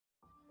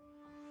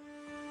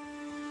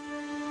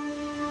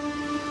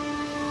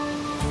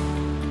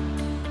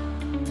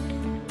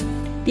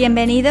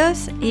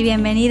Bienvenidos y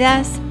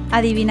bienvenidas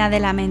a Divina de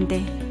la Mente.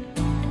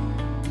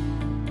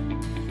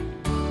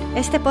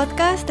 Este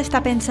podcast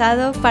está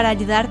pensado para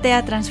ayudarte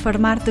a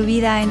transformar tu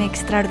vida en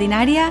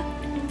extraordinaria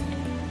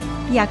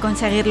y a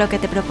conseguir lo que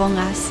te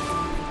propongas.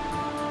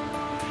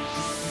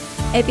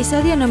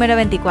 Episodio número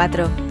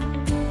 24.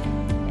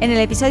 En el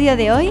episodio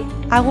de hoy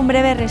hago un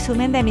breve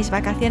resumen de mis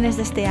vacaciones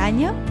de este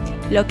año,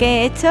 lo que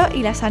he hecho y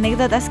las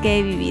anécdotas que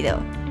he vivido.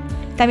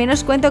 También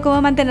os cuento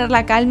cómo mantener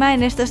la calma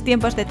en estos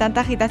tiempos de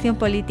tanta agitación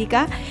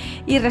política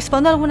y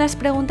respondo algunas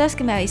preguntas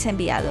que me habéis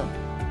enviado.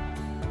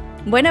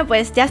 Bueno,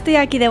 pues ya estoy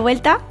aquí de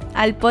vuelta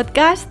al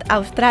podcast, a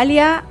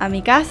Australia, a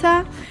mi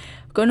casa,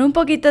 con un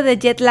poquito de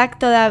jet lag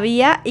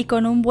todavía y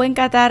con un buen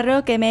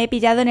catarro que me he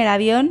pillado en el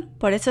avión,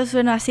 por eso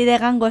sueno así de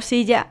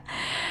gangosilla.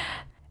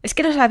 Es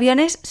que los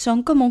aviones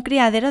son como un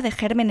criadero de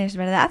gérmenes,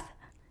 ¿verdad?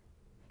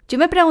 Yo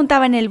me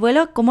preguntaba en el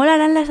vuelo cómo lo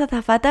harán las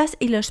azafatas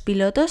y los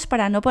pilotos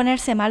para no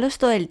ponerse malos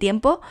todo el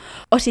tiempo,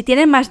 o si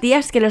tienen más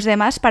días que los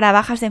demás para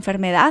bajas de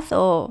enfermedad,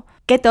 o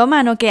qué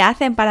toman o qué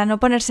hacen para no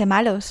ponerse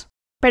malos.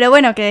 Pero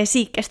bueno, que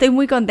sí, que estoy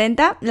muy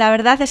contenta. La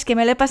verdad es que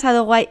me lo he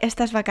pasado guay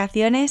estas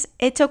vacaciones,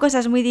 he hecho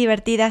cosas muy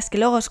divertidas que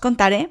luego os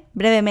contaré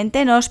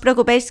brevemente, no os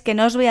preocupéis que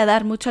no os voy a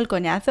dar mucho el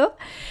coñazo.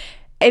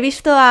 He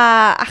visto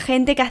a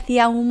gente que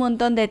hacía un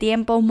montón de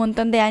tiempo, un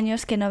montón de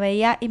años que no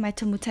veía y me ha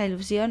hecho mucha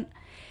ilusión.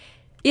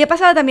 Y he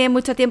pasado también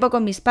mucho tiempo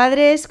con mis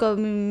padres,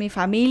 con mi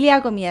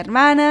familia, con mi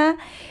hermana,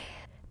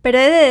 pero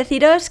he de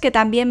deciros que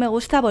también me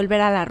gusta volver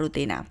a la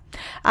rutina,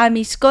 a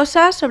mis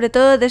cosas, sobre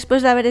todo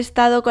después de haber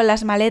estado con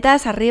las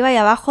maletas arriba y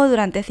abajo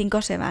durante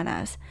 5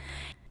 semanas.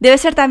 Debe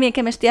ser también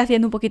que me estoy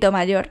haciendo un poquito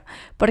mayor,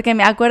 porque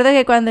me acuerdo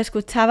que cuando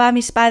escuchaba a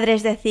mis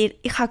padres decir,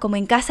 hija, como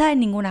en casa, en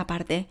ninguna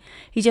parte,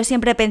 y yo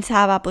siempre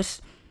pensaba,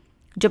 pues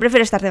yo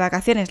prefiero estar de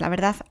vacaciones, la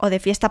verdad, o de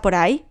fiesta por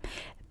ahí,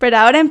 pero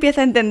ahora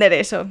empiezo a entender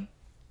eso.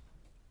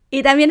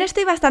 Y también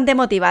estoy bastante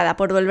motivada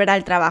por volver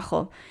al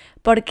trabajo,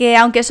 porque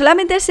aunque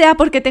solamente sea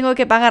porque tengo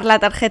que pagar la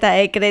tarjeta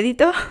de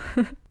crédito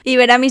y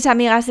ver a mis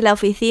amigas de la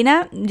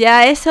oficina,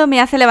 ya eso me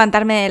hace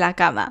levantarme de la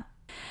cama.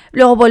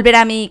 Luego volver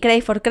a mi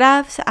Crave for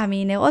Crafts, a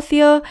mi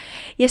negocio,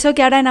 y eso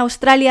que ahora en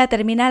Australia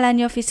termina el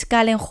año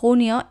fiscal en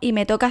junio y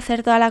me toca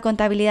hacer toda la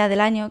contabilidad del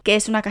año, que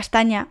es una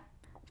castaña.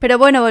 Pero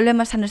bueno,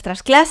 volvemos a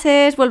nuestras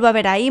clases, vuelvo a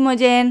ver a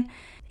Imogen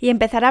y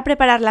empezar a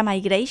preparar la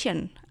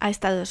migration a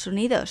Estados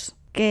Unidos,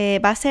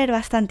 que va a ser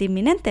bastante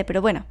inminente,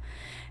 pero bueno,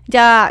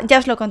 ya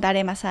os lo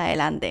contaré más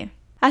adelante.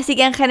 Así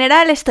que en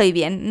general estoy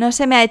bien, no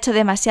se me ha hecho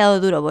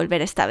demasiado duro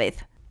volver esta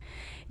vez.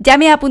 Ya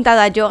me he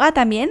apuntado a yoga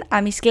también,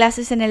 a mis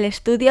clases en el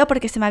estudio,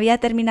 porque se me había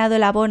terminado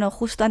el abono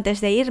justo antes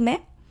de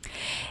irme.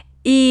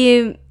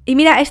 Y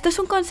mira, esto es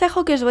un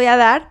consejo que os voy a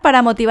dar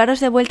para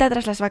motivaros de vuelta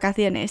tras las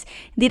vacaciones.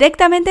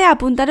 Directamente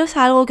apuntaros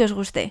a algo que os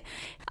guste.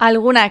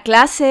 Alguna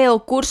clase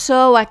o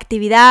curso o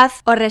actividad,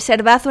 o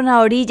reservad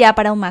una horilla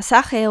para un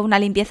masaje o una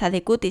limpieza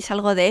de cutis,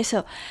 algo de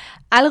eso.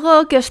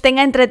 Algo que os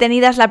tenga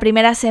entretenidas la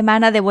primera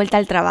semana de vuelta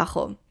al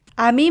trabajo.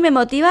 A mí me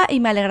motiva y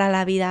me alegra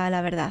la vida,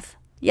 la verdad.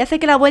 Y hace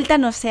que la vuelta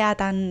no sea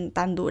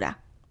tan dura.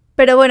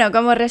 Pero bueno,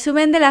 como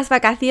resumen de las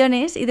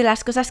vacaciones y de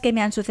las cosas que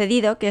me han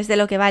sucedido, que es de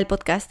lo que va el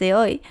podcast de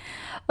hoy,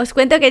 os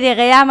cuento que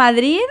llegué a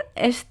Madrid,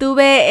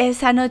 estuve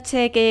esa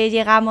noche que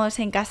llegamos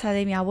en casa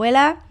de mi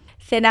abuela,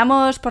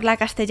 cenamos por la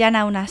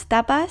Castellana unas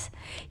tapas,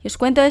 y os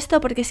cuento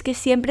esto porque es que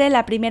siempre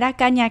la primera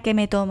caña que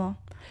me tomo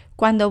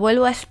cuando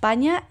vuelvo a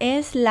España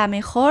es la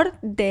mejor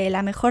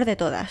de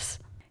todas.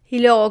 Y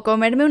luego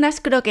comerme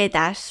unas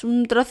croquetas,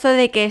 un trozo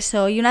de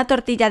queso y una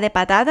tortilla de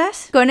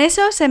patatas, con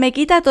eso se me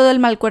quita todo el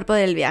mal cuerpo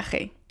del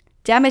viaje.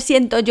 Ya me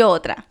siento yo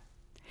otra.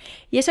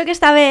 Y eso que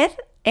esta vez,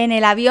 en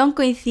el avión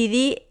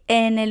coincidí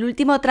en el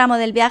último tramo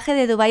del viaje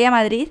de Dubái a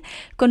Madrid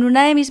con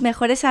una de mis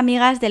mejores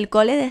amigas del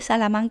cole de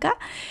Salamanca,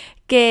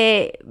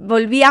 que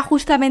volvía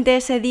justamente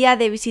ese día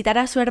de visitar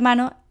a su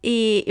hermano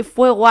y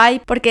fue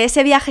guay porque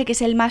ese viaje, que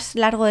es el más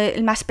largo,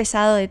 el más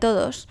pesado de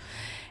todos,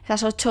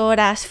 esas 8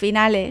 horas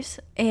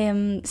finales,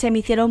 se me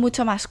hicieron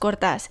mucho más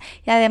cortas.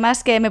 Y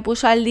además que me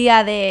puso al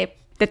día de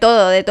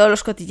todo, de todos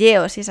los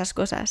cotilleos y esas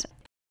cosas.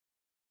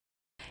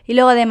 Y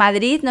luego de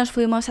Madrid nos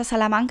fuimos a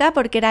Salamanca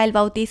porque era el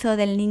bautizo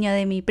del niño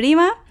de mi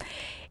prima.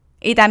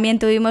 Y también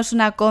tuvimos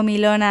una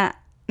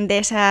comilona de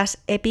esas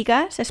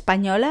épicas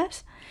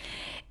españolas.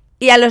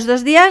 Y a los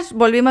 2 días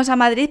volvimos a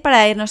Madrid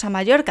para irnos a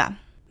Mallorca.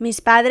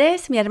 Mis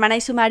padres, mi hermana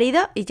y su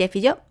marido, y Jeff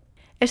y yo.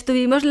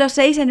 Estuvimos los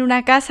 6 en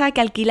una casa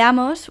que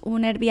alquilamos,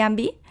 un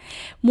Airbnb,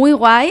 muy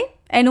guay,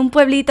 en un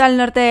pueblito al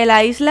norte de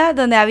la isla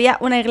donde había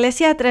una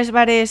iglesia, 3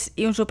 bares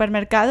y un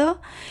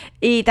supermercado,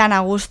 y tan a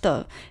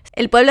gusto.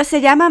 El pueblo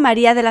se llama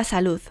María de la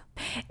Salud.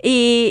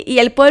 Y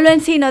el pueblo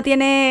en sí no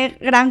tiene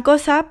gran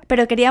cosa,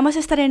 pero queríamos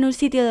estar en un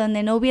sitio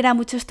donde no hubiera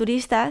muchos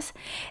turistas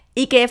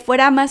y que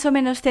fuera más o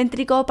menos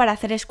céntrico para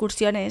hacer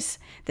excursiones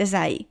desde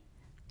ahí.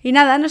 Y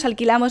nada, nos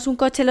alquilamos un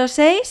coche los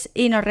 6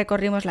 y nos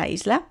recorrimos la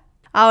isla.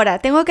 Ahora,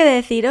 tengo que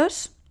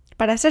deciros,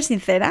 para ser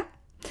sincera,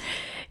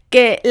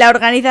 que la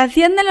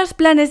organización de los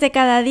planes de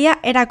cada día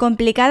era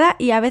complicada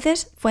y a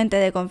veces fuente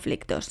de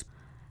conflictos.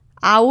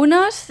 A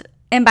unos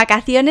En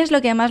vacaciones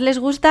lo que más les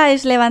gusta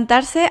es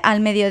levantarse al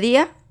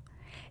mediodía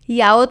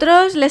y a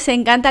otros les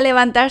encanta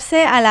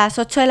levantarse a las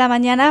 8 de la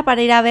mañana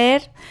para ir a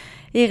ver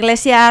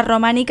iglesias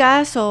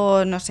románicas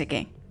o no sé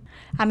qué.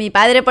 A mi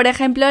padre, por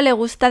ejemplo, le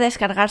gusta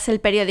descargarse el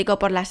periódico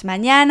por las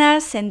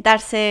mañanas,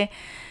 sentarse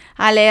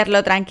a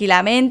leerlo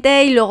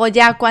tranquilamente y luego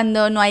ya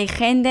cuando no hay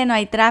gente, no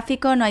hay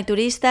tráfico, no hay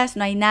turistas,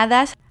 no hay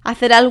nada,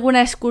 hacer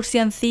alguna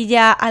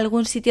excursioncilla a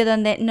algún sitio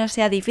donde no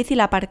sea difícil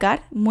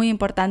aparcar, muy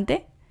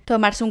importante.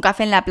 Tomarse un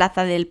café en la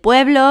plaza del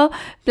pueblo,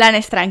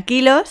 planes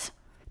tranquilos.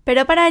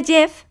 Pero para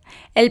Jeff,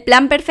 el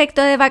plan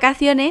perfecto de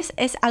vacaciones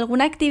es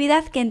alguna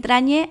actividad que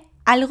entrañe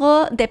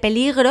algo de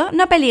peligro,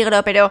 no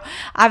peligro, pero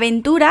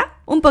aventura,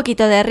 un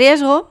poquito de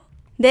riesgo.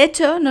 De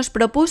hecho, nos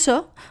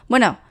propuso,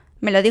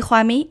 me lo dijo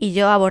a mí y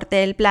yo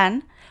aborté el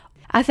plan,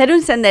 hacer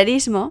un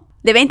senderismo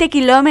de 20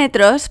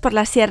 kilómetros por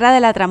la Sierra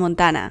de la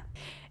Tramontana.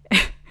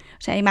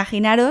 O sea,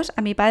 imaginaros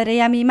a mi padre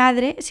y a mi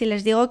madre si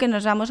les digo que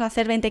nos vamos a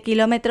hacer 20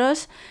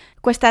 kilómetros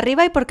cuesta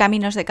arriba y por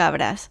caminos de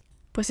cabras.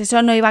 Pues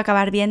eso no iba a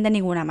acabar bien de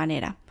ninguna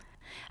manera.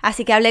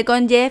 Así que hablé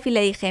con Jeff y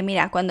le dije,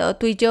 mira, cuando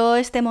tú y yo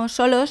estemos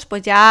solos,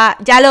 pues ya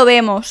lo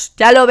vemos.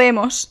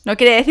 No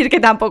quiere decir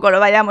que tampoco lo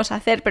vayamos a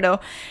hacer, pero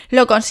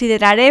lo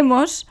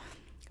consideraremos,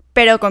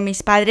 pero con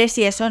mis padres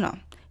y eso no.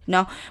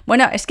 No,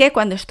 bueno, es que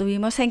cuando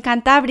estuvimos en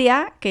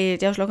Cantabria, que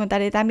ya os lo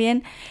contaré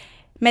también,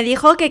 me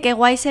dijo que qué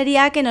guay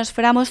sería que nos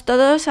fuéramos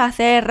todos a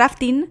hacer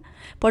rafting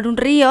por un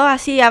río,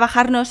 así a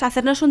bajarnos, a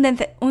hacernos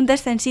un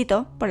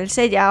descensito por el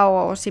Sella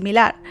o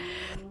similar.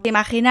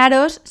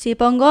 Imaginaros si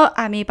pongo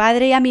a mi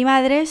padre y a mi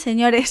madre,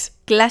 señores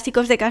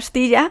clásicos de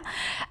Castilla,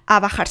 a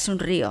bajarse un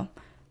río.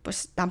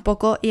 Pues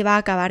tampoco iba a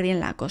acabar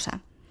bien la cosa.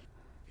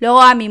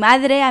 Luego a mi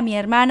madre, a mi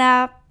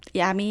hermana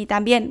y a mí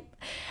también,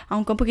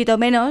 aunque un poquito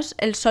menos,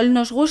 el sol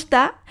nos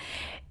gusta.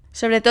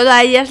 Sobre todo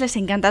a ellas les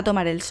encanta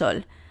tomar el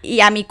sol.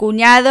 Y a mi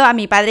cuñado, a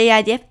mi padre y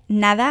a Jeff,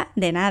 nada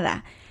de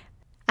nada.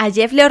 A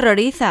Jeff le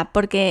horroriza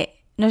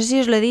porque, no sé si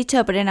os lo he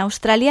dicho, pero en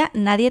Australia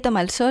nadie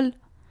toma el sol.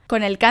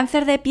 Con el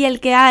cáncer de piel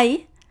que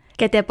hay,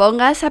 que te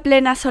pongas a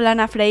plena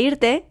solana a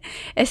freírte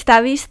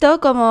está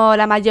visto como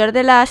la mayor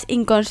de las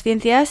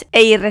inconsciencias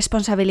e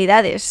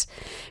irresponsabilidades.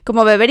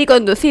 Como beber y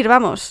conducir,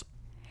 vamos.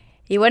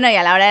 Y bueno, y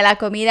a la hora de la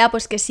comida,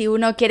 pues que si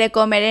uno quiere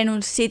comer en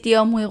un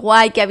sitio muy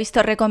guay que ha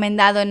visto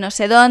recomendado en no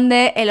sé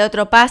dónde, el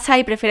otro pasa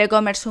y prefiere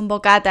comerse un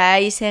bocata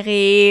y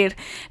seguir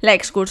la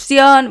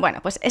excursión. Bueno,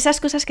 pues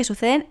esas cosas que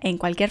suceden en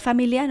cualquier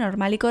familia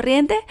normal y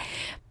corriente,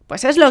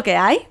 pues es lo que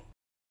hay.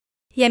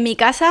 Y en mi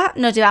casa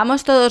nos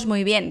llevamos todos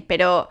muy bien,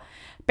 pero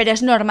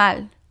es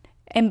normal.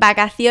 En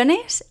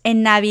vacaciones,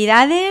 en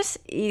navidades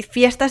y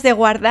fiestas de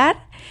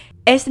guardar,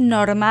 es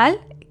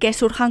normal que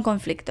surjan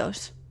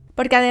conflictos.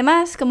 Porque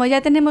además, como ya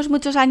tenemos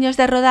muchos años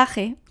de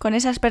rodaje con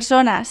esas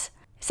personas,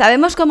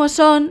 sabemos cómo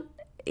son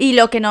y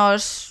lo que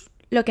nos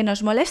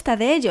molesta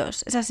de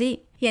ellos, es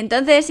así. Y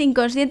entonces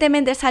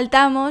inconscientemente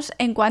saltamos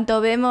en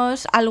cuanto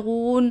vemos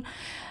algún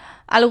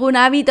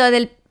hábito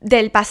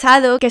del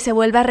pasado que se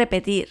vuelve a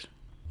repetir.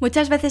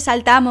 Muchas veces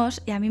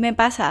saltamos, y a mí me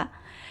pasa,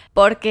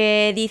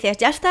 porque dices,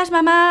 ya estás,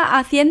 mamá,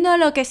 haciendo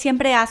lo que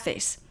siempre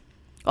haces,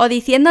 o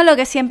diciendo lo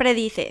que siempre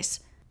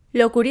dices.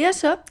 Lo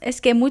curioso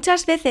es que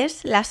muchas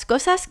veces las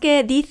cosas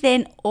que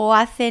dicen o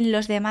hacen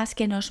los demás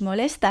que nos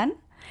molestan,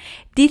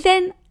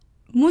 dicen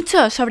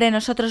mucho sobre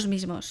nosotros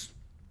mismos.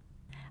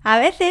 A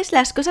veces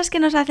las cosas que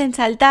nos hacen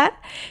saltar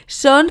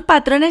son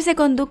patrones de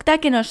conducta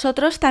que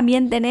nosotros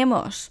también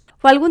tenemos,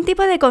 o algún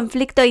tipo de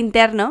conflicto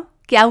interno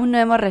que aún no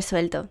hemos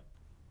resuelto.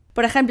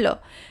 Por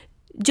ejemplo,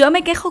 yo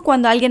me quejo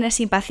cuando alguien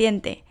es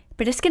impaciente,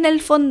 pero es que en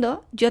el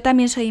fondo yo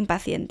también soy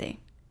impaciente.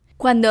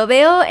 Cuando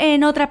veo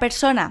en otra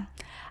persona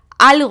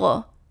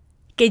algo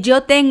que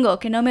yo tengo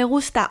que no me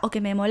gusta o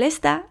que me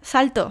molesta,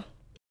 salto.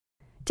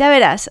 Ya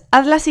verás,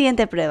 haz la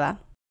siguiente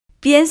prueba.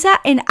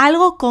 Piensa en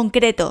algo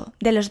concreto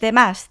de los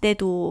demás, de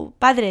tu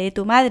padre, de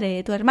tu madre,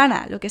 de tu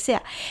hermana, lo que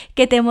sea,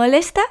 que te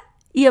molesta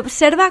y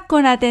observa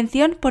con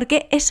atención por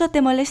qué eso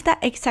te molesta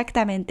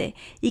exactamente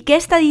y qué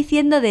está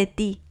diciendo de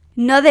ti,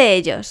 no de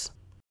ellos.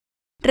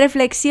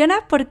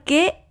 Reflexiona por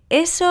qué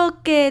eso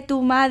que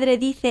tu madre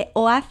dice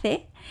o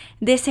hace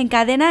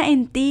desencadena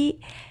en ti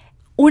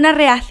una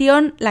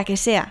reacción, la que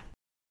sea.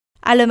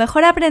 A lo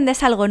mejor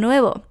aprendes algo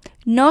nuevo,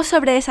 no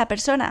sobre esa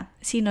persona,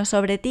 sino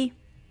sobre ti.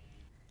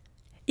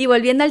 Y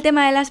volviendo al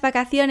tema de las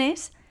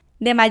vacaciones,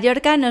 de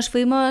Mallorca nos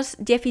fuimos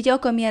Jeff y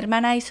yo con mi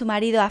hermana y su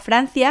marido a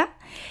Francia,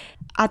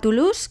 a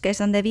Toulouse, que es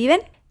donde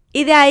viven.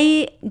 Y de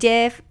ahí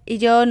Jeff y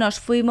yo nos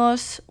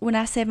fuimos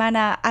una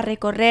semana a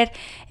recorrer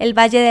el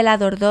Valle de la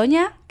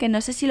Dordoña, que no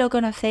sé si lo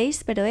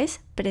conocéis, pero es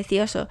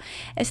precioso.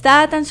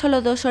 Está a tan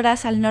solo 2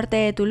 horas al norte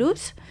de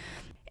Toulouse,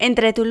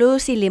 entre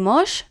Toulouse y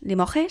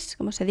Limoges,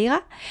 como se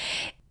diga.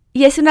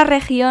 Y es una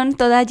región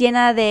toda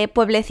llena de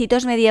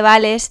pueblecitos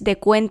medievales, de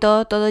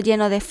cuento, todo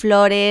lleno de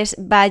flores,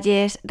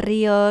 valles,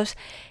 ríos,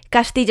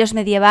 castillos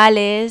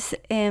medievales.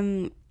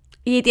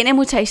 Y tiene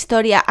mucha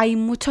historia, hay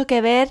mucho que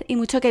ver y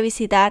mucho que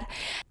visitar.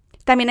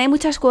 También hay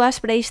muchas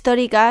cuevas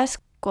prehistóricas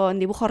con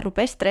dibujos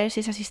rupestres y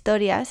esas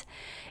historias.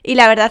 Y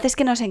la verdad es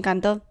que nos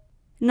encantó.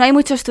 No hay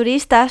muchos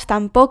turistas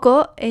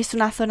tampoco, es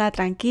una zona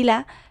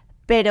tranquila,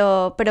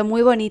 pero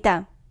muy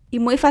bonita y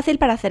muy fácil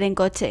para hacer en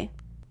coche.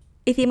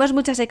 Hicimos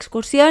muchas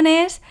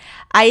excursiones,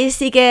 ahí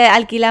sí que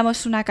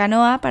alquilamos una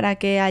canoa para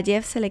que a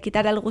Jeff se le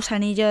quitara el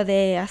gusanillo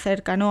de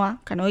hacer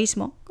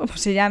canoísmo, como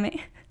se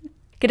llame.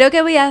 Creo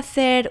que voy a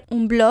hacer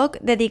un blog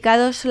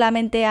dedicado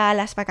solamente a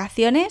las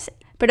vacaciones,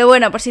 pero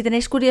bueno, por si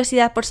tenéis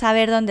curiosidad por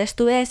saber dónde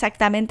estuve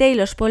exactamente y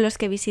los pueblos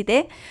que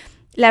visité,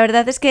 la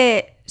verdad es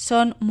que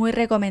son muy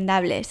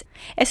recomendables.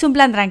 Es un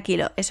plan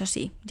tranquilo, eso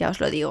sí, ya os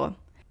lo digo.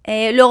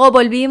 Luego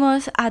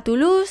volvimos a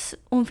Toulouse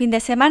un fin de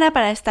semana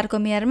para estar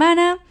con mi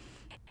hermana.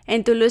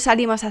 En Toulouse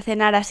salimos a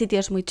cenar a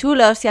sitios muy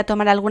chulos y a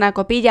tomar alguna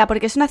copilla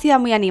porque es una ciudad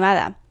muy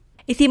animada.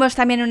 Hicimos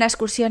también una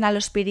excursión a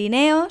los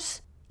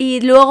Pirineos y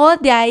luego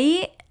de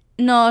ahí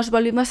nos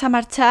volvimos a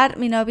marchar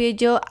mi novio y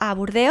yo a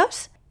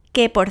Burdeos,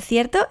 que por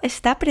cierto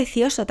está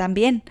precioso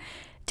también.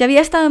 Yo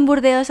había estado en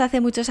Burdeos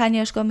hace muchos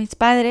años con mis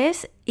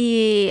padres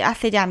y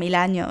hace ya 1000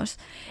 años.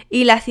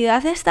 Y la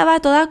ciudad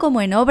estaba toda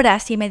como en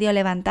obras y medio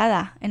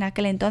levantada en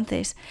aquel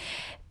entonces.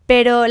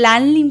 Pero la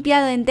han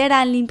limpiado entera,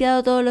 han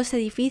limpiado todos los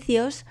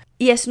edificios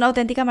y es una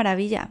auténtica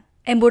maravilla.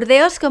 En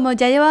Burdeos, como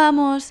ya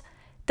llevábamos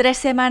 3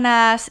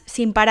 semanas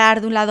sin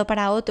parar de un lado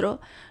para otro,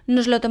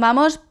 nos lo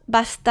tomamos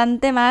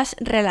bastante más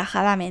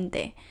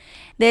relajadamente.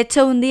 De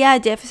hecho, un día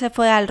Jeff se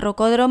fue al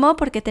rocódromo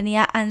porque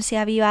tenía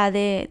ansia viva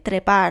de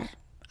trepar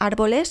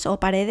árboles o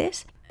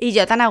paredes. Y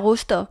yo tan a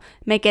gusto,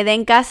 me quedé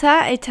en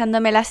casa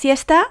echándome la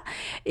siesta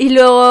y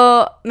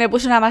luego me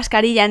puse una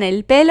mascarilla en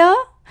el pelo,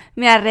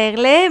 me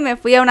arreglé, me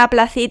fui a una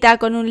placita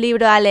con un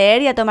libro a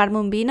leer y a tomarme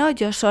un vino,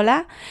 yo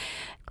sola.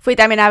 Fui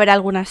también a ver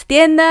algunas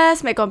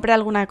tiendas, me compré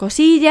alguna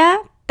cosilla,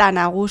 tan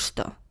a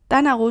gusto,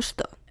 tan a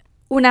gusto.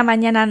 Una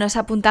mañana nos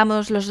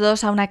apuntamos los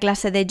dos a una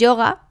clase de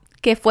yoga,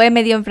 que fue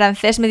medio en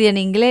francés, medio en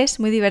inglés,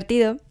 muy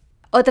divertido.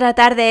 Otra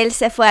tarde él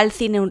se fue al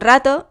cine un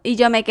rato y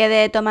yo me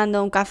quedé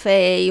tomando un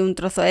café y un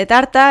trozo de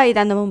tarta y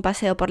dándome un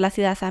paseo por la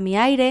ciudad a mi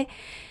aire.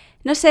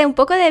 No sé, un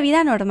poco de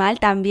vida normal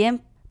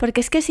también,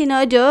 porque es que si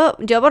no yo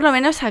por lo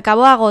menos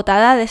acabo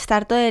agotada de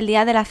estar todo el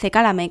día de la ceca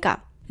a la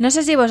meca. No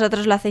sé si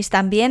vosotros lo hacéis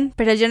también,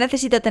 pero yo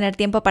necesito tener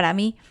tiempo para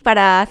mí,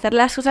 para hacer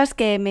las cosas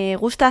que me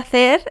gusta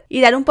hacer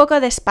y dar un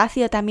poco de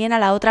espacio también a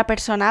la otra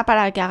persona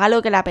para que haga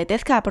lo que le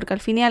apetezca, porque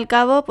al fin y al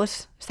cabo,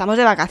 pues estamos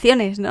de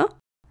vacaciones, ¿no?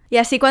 Y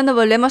así cuando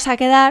volvemos a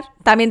quedar,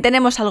 también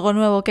tenemos algo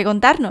nuevo que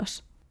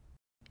contarnos.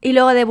 Y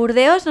luego de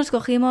Burdeos nos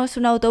cogimos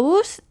un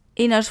autobús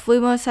y nos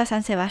fuimos a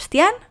San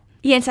Sebastián.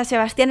 Y en San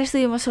Sebastián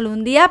estuvimos solo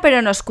un día,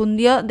 pero nos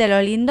cundió de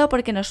lo lindo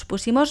porque nos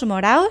pusimos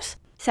moraos.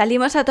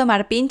 Salimos a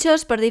tomar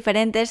pinchos por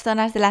diferentes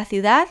zonas de la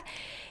ciudad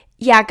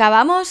y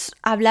acabamos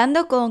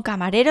hablando con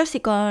camareros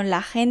y con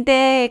la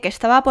gente que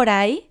estaba por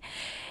ahí.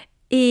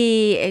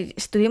 Y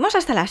estuvimos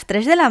hasta las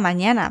 3 de la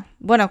mañana.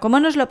 Bueno,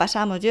 ¿cómo nos lo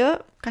pasamos?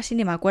 Yo casi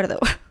ni me acuerdo.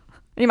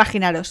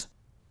 Imaginaros.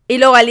 Y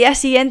luego al día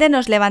siguiente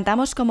nos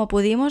levantamos como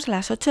pudimos a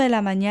las 8 de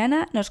la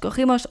mañana, nos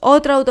cogimos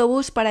otro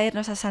autobús para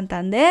irnos a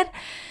Santander,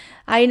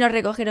 ahí nos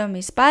recogieron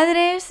mis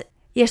padres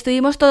y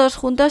estuvimos todos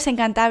juntos en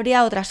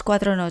Cantabria otras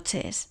 4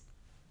 noches.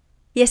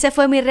 Y ese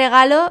fue mi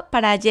regalo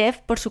para Jeff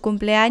por su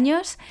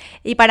cumpleaños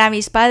y para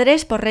mis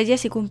padres por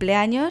Reyes y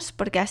cumpleaños,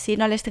 porque así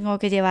no les tengo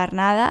que llevar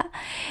nada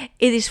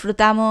y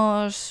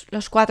disfrutamos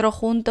los 4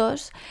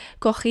 juntos.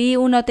 Cogí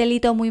un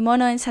hotelito muy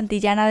mono en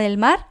Santillana del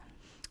Mar,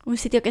 un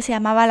sitio que se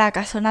llamaba la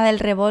Casona del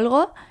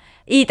Revolgo,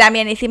 y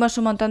también hicimos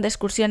un montón de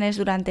excursiones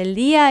durante el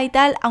día y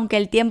tal, aunque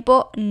el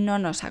tiempo no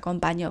nos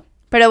acompañó.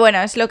 Pero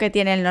bueno, es lo que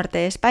tiene el norte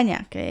de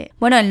España,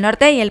 bueno, el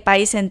norte y el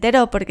país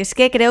entero, porque es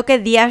que creo que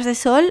días de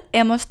sol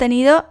hemos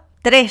tenido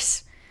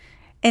 3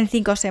 en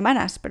 5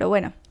 semanas, pero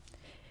bueno,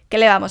 ¿qué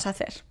le vamos a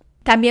hacer?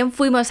 También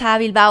fuimos a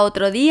Bilbao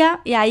otro día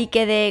y ahí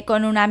quedé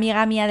con una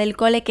amiga mía del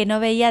cole que no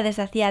veía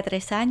desde hacía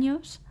 3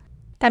 años.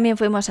 También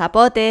fuimos a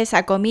Potes,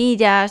 a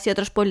Comillas y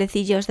otros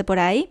pueblecillos de por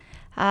ahí,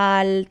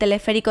 al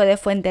teleférico de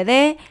Fuente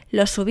D,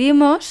 lo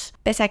subimos,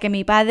 pese a que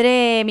mi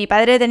padre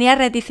tenía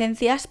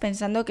reticencias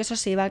pensando que eso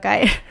se iba a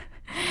caer.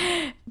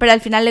 Pero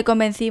al final le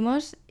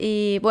convencimos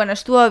y bueno,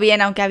 estuvo bien,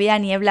 aunque había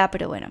niebla,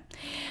 pero bueno.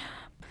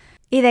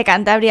 Y de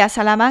Cantabria a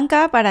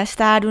Salamanca para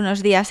estar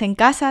unos días en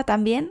casa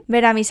también,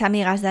 ver a mis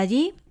amigas de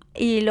allí.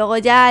 Y luego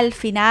ya al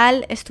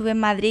final estuve en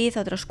Madrid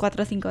otros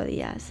 4 o 5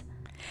 días.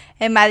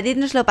 En Madrid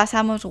nos lo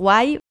pasamos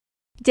guay.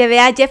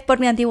 Llevé a Jeff por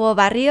mi antiguo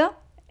barrio,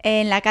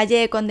 en la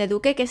calle Conde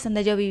Duque, que es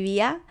donde yo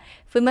vivía.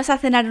 Fuimos a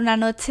cenar una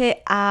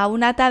noche a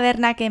una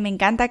taberna que me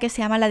encanta, que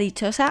se llama La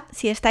Dichosa.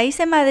 Si estáis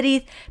en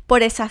Madrid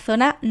por esa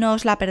zona, no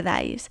os la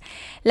perdáis.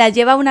 La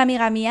lleva una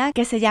amiga mía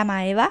que se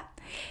llama Eva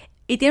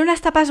y tiene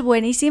unas tapas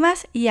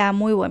buenísimas y a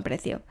muy buen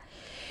precio.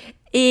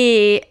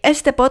 Y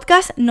este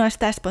podcast no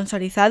está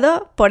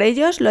sponsorizado por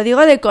ellos, lo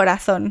digo de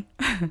corazón.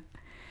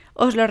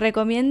 Os lo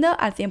recomiendo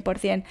al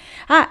 100%.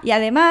 Ah, y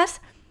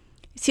además,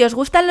 si os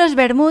gustan los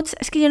vermuts,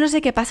 es que yo no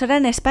sé qué pasará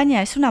en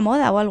España, es una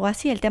moda o algo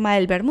así, el tema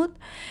del vermut.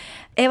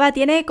 Eva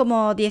tiene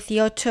como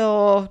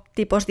 18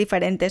 tipos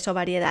diferentes o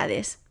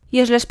variedades.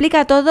 Y os lo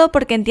explica todo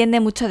porque entiende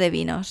mucho de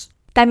vinos.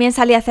 También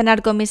salí a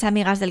cenar con mis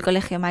amigas del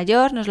colegio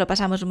mayor, nos lo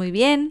pasamos muy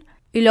bien.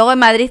 Y luego en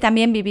Madrid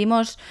también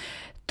vivimos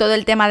todo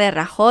el tema de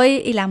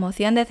Rajoy y la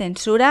moción de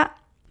censura.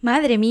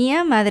 Madre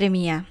mía, madre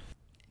mía.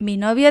 Mi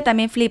novio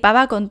también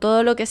flipaba con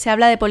todo lo que se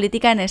habla de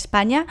política en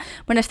España.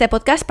 Bueno, este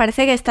podcast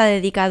parece que está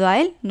dedicado a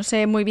él. No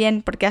sé muy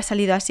bien por qué ha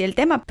salido así el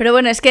tema. Pero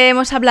bueno, es que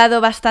hemos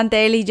hablado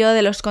bastante él y yo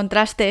de los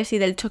contrastes y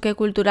del choque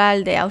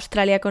cultural de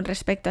Australia con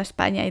respecto a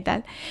España y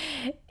tal.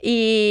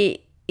 Y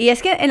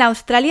es que en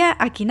Australia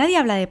aquí nadie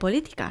habla de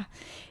política.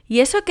 Y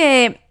eso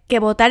que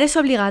votar es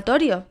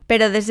obligatorio.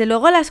 Pero desde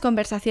luego las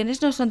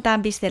conversaciones no son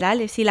tan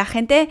viscerales. Y la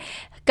gente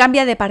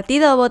cambia de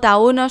partido, vota a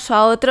unos o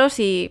a otros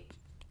y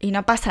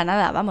no pasa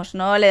nada, vamos,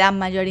 no le dan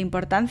mayor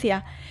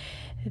importancia.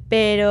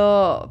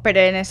 Pero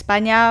en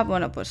España,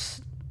 bueno,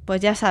 pues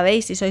ya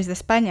sabéis, si sois de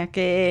España,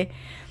 que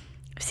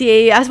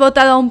si has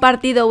votado a un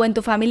partido o en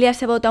tu familia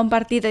se vota a un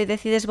partido y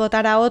decides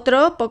votar a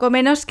otro, poco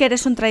menos que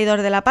eres un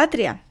traidor de la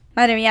patria.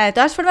 Madre mía, de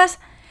todas formas,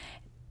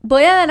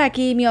 voy a dar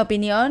aquí mi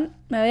opinión,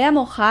 me voy a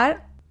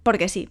mojar,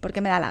 porque sí, porque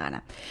me da la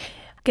gana.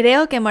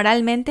 Creo que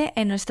moralmente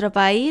en nuestro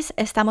país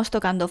estamos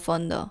tocando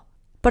fondo,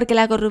 porque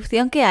la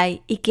corrupción que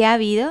hay y que ha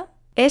habido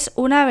es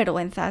una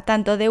vergüenza,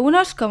 tanto de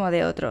unos como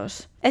de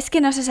otros. Es que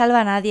no se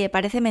salva a nadie,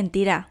 parece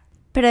mentira.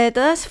 Pero de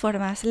todas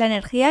formas, la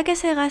energía que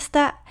se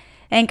gasta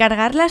en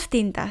cargar las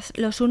tintas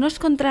los unos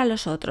contra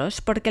los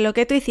otros, porque lo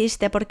que tú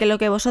hiciste, porque lo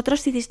que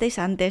vosotros hicisteis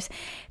antes,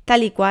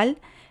 tal y cual,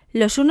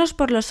 los unos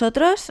por los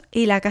otros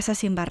y la casa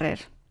sin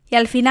barrer. Y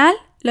al final,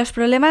 los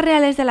problemas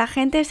reales de la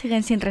gente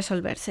siguen sin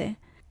resolverse.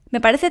 Me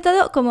parece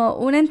todo como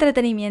un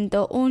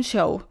entretenimiento, un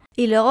show.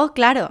 Y luego,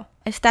 claro,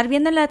 estar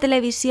viendo en la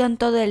televisión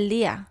todo el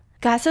día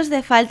casos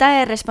de falta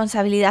de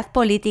responsabilidad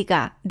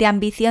política, de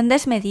ambición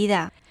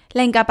desmedida,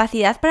 la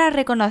incapacidad para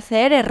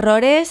reconocer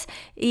errores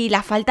y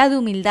la falta de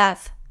humildad,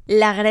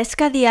 la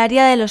gresca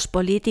diaria de los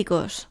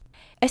políticos.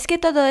 Es que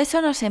todo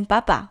eso nos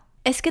empapa,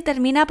 es que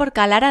termina por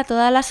calar a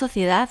toda la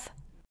sociedad.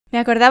 Me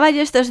acordaba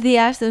yo estos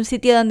días de un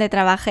sitio donde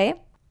trabajé,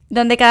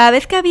 donde cada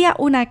vez que había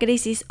una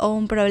crisis o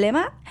un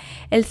problema,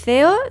 el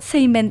CEO se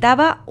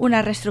inventaba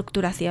una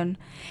reestructuración.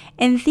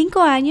 En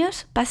 5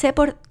 años pasé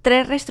por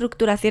 3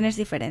 reestructuraciones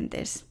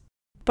diferentes.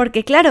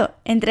 Porque claro,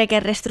 entre que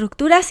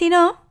reestructuras y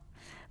no,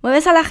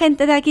 mueves a la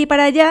gente de aquí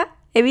para allá,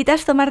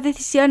 evitas tomar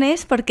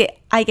decisiones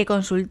porque hay que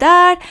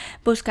consultar,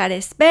 buscar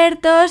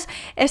expertos,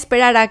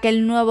 esperar a que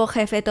el nuevo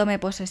jefe tome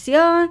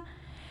posesión.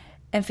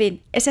 En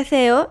fin, ese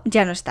CEO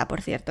ya no está,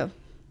 por cierto.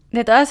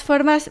 De todas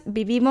formas,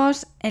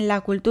 vivimos en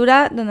la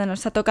cultura donde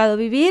nos ha tocado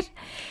vivir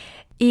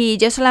y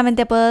yo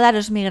solamente puedo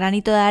daros mi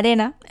granito de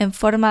arena en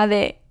forma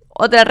de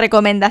otra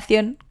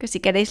recomendación, que si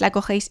queréis la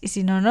cogéis y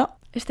si no, no.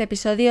 Este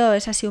episodio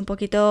es así un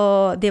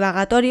poquito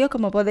divagatorio,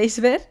 como podéis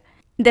ver,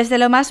 desde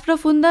lo más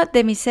profundo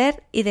de mi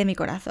ser y de mi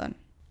corazón.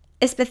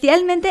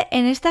 Especialmente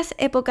en estas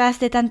épocas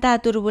de tanta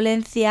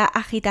turbulencia,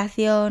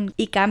 agitación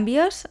y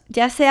cambios,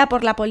 ya sea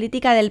por la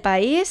política del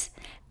país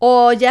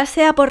o ya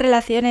sea por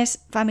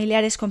relaciones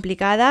familiares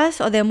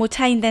complicadas o de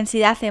mucha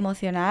intensidad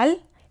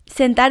emocional,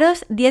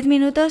 sentaros 10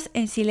 minutos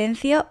en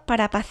silencio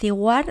para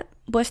apaciguar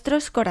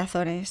vuestros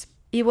corazones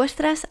y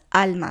vuestras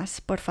almas,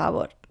 por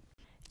favor.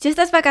 Yo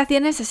estas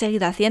vacaciones he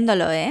seguido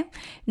haciéndolo,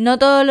 No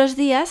todos los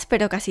días,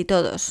 pero casi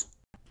todos.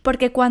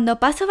 Porque cuando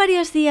paso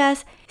varios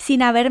días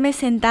sin haberme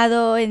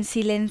sentado en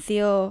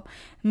silencio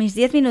mis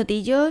 10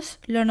 minutillos,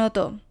 lo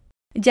noto.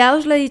 Ya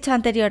os lo he dicho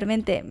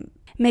anteriormente,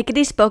 me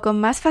crispo con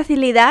más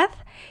facilidad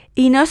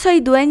y no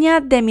soy dueña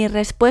de mis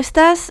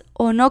respuestas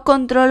o no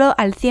controlo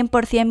al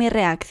 100% mis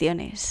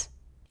reacciones.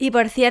 Y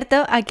por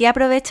cierto, aquí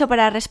aprovecho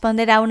para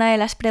responder a una de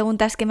las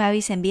preguntas que me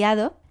habéis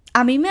enviado.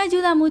 A mí me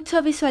ayuda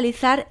mucho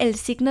visualizar el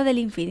signo del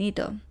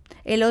infinito,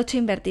 el 8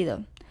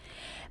 invertido.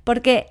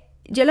 Porque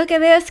yo lo que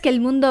veo es que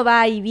el mundo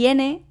va y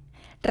viene,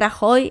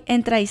 Rajoy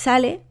entra y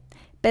sale,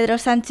 Pedro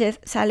Sánchez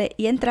sale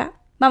y entra,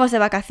 vamos de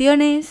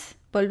vacaciones,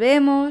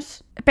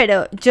 volvemos.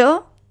 Pero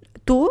yo,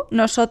 tú,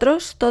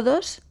 nosotros,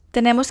 todos,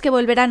 tenemos que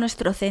volver a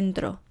nuestro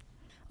centro.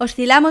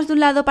 Oscilamos de un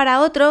lado para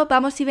otro,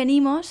 vamos y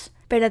venimos,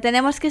 pero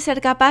tenemos que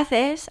ser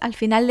capaces, al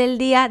final del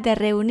día, de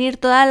reunir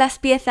todas las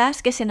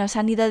piezas que se nos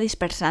han ido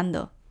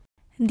dispersando.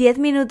 10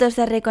 minutos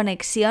de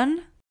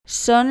reconexión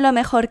son lo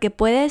mejor que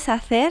puedes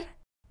hacer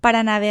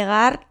para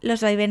navegar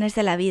los vaivenes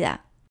de la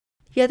vida.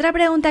 Y otra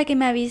pregunta que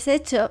me habéis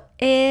hecho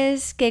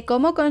es que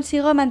 ¿cómo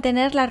consigo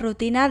mantener la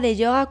rutina de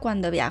yoga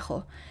cuando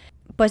viajo?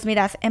 Pues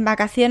mirad, en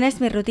vacaciones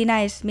mi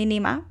rutina es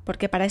mínima,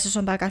 porque para eso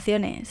son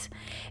vacaciones,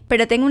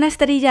 pero tengo una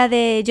esterilla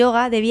de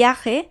yoga de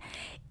viaje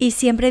y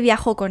siempre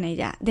viajo con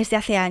ella, desde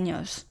hace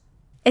años.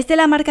 Es de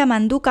la marca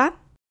Manduka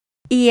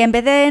y en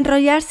vez de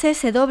enrollarse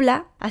se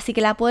dobla, así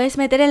que la puedes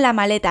meter en la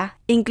maleta,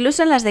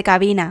 incluso en las de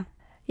cabina.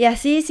 Y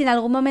así, si en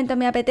algún momento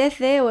me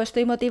apetece o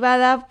estoy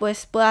motivada,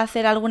 pues puedo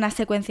hacer alguna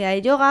secuencia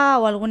de yoga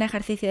o algún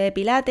ejercicio de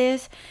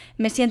pilates,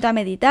 me siento a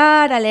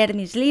meditar, a leer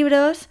mis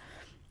libros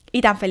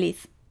y tan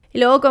feliz. Y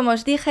luego, como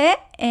os dije,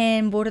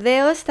 en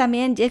Burdeos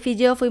también Jeff y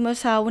yo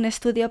fuimos a un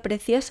estudio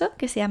precioso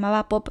que se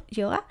llamaba Pop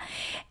Yoga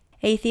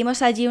e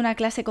hicimos allí una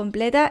clase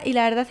completa y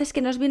la verdad es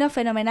que nos vino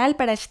fenomenal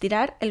para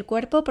estirar el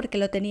cuerpo porque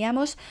lo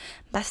teníamos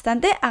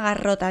bastante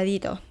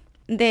agarrotadito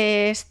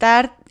de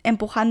estar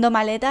empujando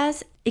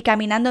maletas y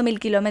caminando 1000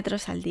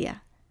 kilómetros al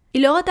día. Y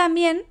luego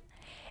también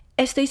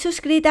estoy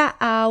suscrita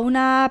a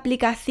una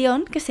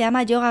aplicación que se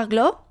llama Yoga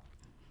Glow,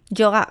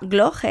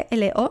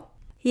 G-L-O,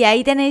 y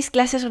ahí tenéis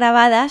clases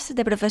grabadas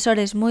de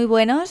profesores muy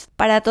buenos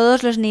para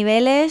todos los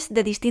niveles,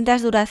 de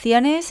distintas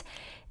duraciones,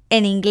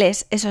 en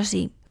inglés, eso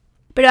sí.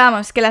 Pero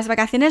vamos, que las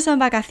vacaciones son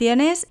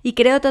vacaciones y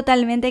creo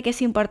totalmente que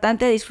es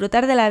importante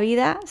disfrutar de la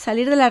vida,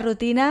 salir de la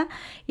rutina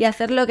y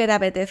hacer lo que te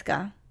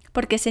apetezca.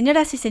 Porque,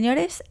 señoras y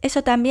señores,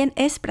 eso también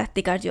es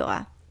practicar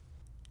yoga.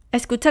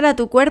 Escuchar a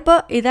tu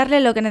cuerpo y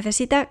darle lo que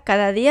necesita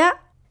cada día,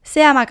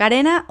 sea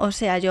Macarena o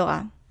sea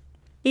yoga.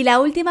 Y la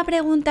última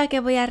pregunta que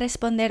voy a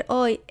responder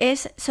hoy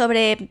es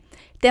sobre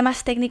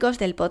temas técnicos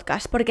del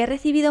podcast, porque he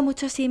recibido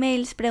muchos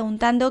emails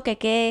preguntando que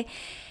qué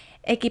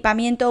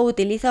equipamiento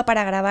utilizo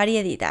para grabar y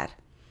editar.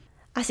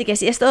 Así que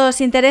si esto os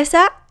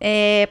interesa,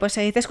 pues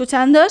seguid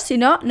escuchando, si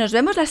no, nos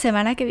vemos la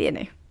semana que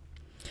viene.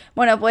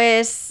 Bueno,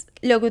 pues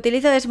lo que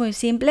utilizo es muy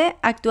simple.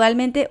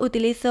 Actualmente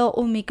utilizo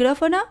un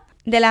micrófono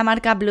de la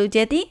marca Blue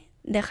Yeti.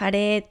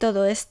 Dejaré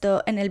todo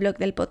esto en el blog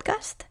del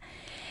podcast.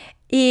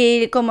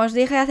 Y como os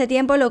dije hace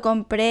tiempo, lo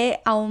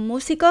compré a un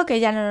músico que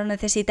ya no lo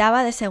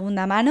necesitaba, de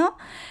segunda mano.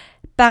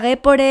 Pagué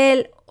por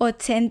él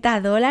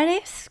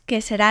 $80,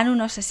 que serán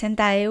unos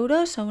 60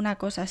 euros o una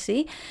cosa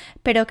así,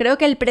 pero creo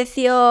que el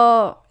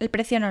precio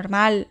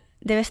normal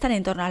debe estar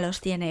en torno a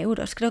los 100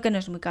 euros, creo que no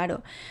es muy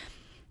caro.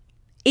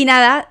 Y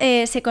nada,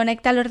 se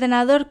conecta al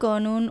ordenador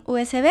con un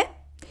USB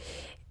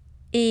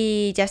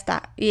y ya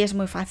está, y es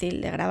muy fácil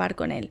de grabar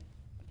con él.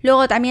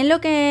 Luego también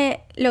lo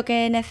que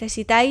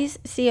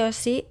necesitáis sí o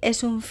sí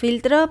es un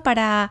filtro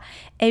para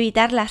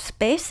evitar las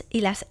P's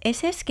y las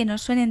S's que no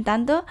suenen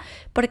tanto,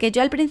 porque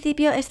yo al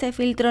principio este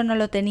filtro no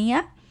lo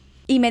tenía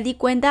y me di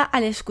cuenta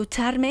al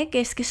escucharme que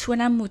es que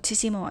suenan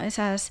muchísimo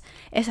esas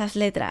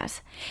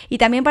letras. Y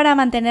también para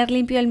mantener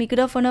limpio el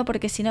micrófono,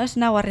 porque si no es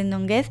una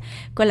guarrindonguez,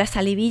 con la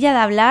salivilla de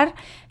hablar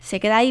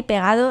se queda ahí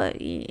pegado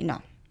y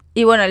no.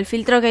 Y bueno, el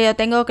filtro que yo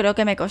tengo creo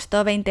que me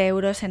costó 20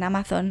 euros en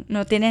Amazon,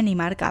 no tiene ni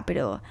marca,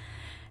 pero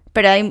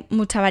hay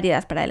mucha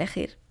variedad para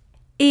elegir.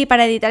 Y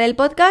para editar el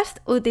podcast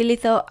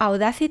utilizo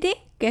Audacity,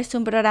 que es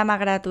un programa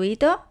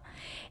gratuito.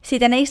 Si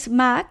tenéis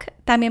Mac,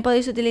 también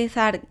podéis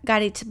utilizar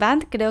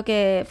GarageBand, creo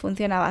que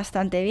funciona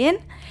bastante bien.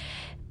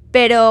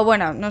 Pero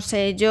bueno, no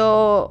sé,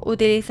 yo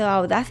utilizo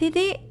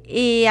Audacity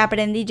y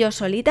aprendí yo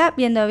solita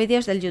viendo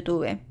vídeos del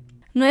YouTube.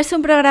 No es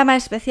un programa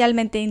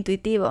especialmente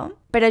intuitivo,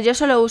 pero yo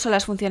solo uso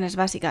las funciones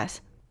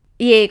básicas.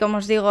 Y como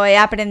os digo, he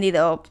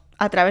aprendido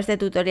a través de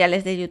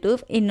tutoriales de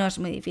YouTube y no es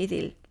muy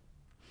difícil.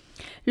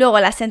 Luego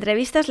las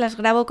entrevistas las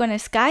grabo con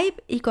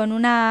Skype y con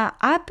una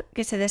app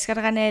que se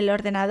descarga en el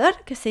ordenador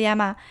que se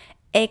llama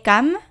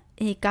eCam,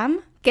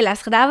 que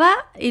las graba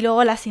y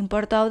luego las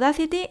importo a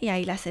Audacity y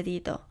ahí las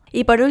edito.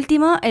 Y por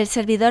último, el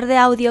servidor de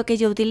audio que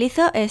yo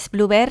utilizo es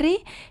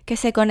Blueberry, que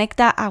se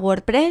conecta a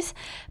WordPress,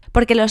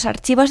 porque los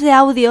archivos de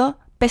audio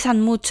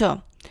pesan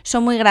mucho,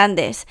 son muy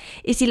grandes,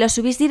 y si los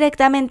subís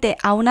directamente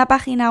a una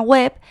página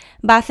web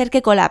va a hacer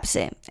que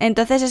colapse.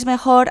 Entonces es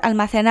mejor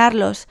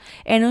almacenarlos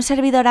en un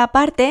servidor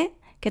aparte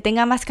que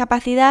tenga más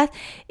capacidad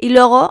y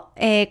luego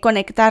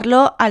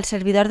conectarlo al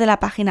servidor de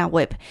la página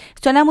web.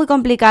 Suena muy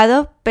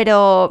complicado,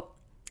 pero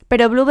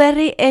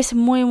Blueberry es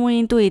muy muy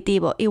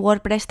intuitivo y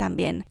WordPress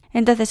también.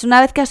 Entonces,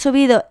 una vez que has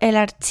subido el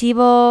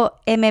archivo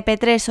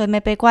MP3 o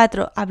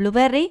MP4 a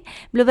Blueberry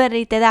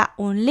te da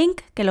un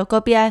link que lo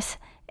copias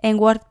en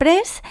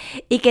WordPress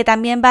y que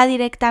también va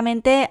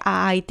directamente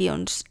a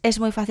iTunes. Es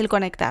muy fácil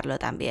conectarlo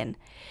también.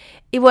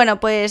 Y bueno,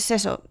 pues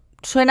eso.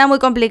 Suena muy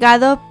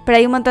complicado, pero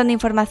hay un montón de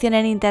información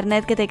en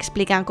internet que te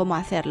explican cómo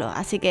hacerlo,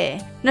 así que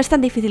no es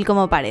tan difícil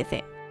como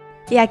parece.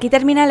 Y aquí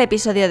termina el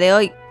episodio de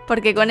hoy,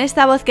 porque con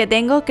esta voz que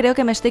tengo creo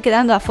que me estoy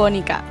quedando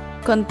afónica.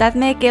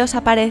 Contadme qué os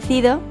ha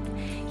parecido.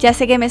 Ya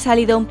sé que me he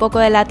salido un poco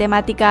de la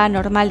temática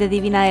normal de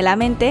Divina de la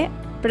Mente,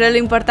 pero lo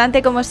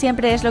importante como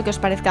siempre es lo que os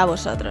parezca a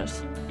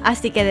vosotros.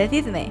 Así que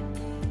decidme.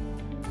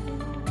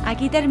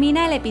 Aquí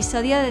termina el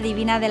episodio de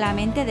Divina de la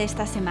Mente de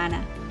esta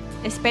semana.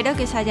 Espero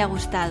que os haya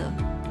gustado.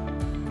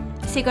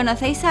 Si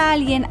conocéis a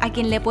alguien a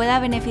quien le pueda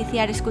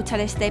beneficiar escuchar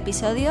este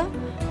episodio,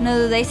 no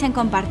dudéis en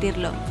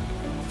compartirlo.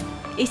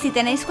 Y si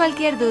tenéis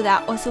cualquier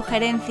duda o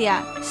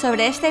sugerencia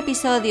sobre este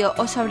episodio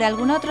o sobre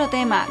algún otro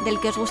tema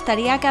del que os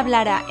gustaría que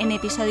hablara en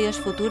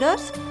episodios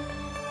futuros,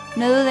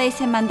 no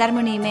dudéis en mandarme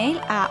un email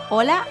a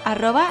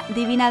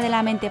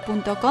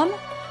hola@divinadelamente.com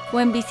o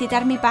en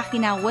visitar mi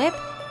página web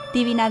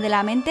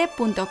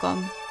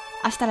divinadelamente.com.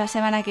 Hasta la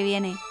semana que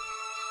viene.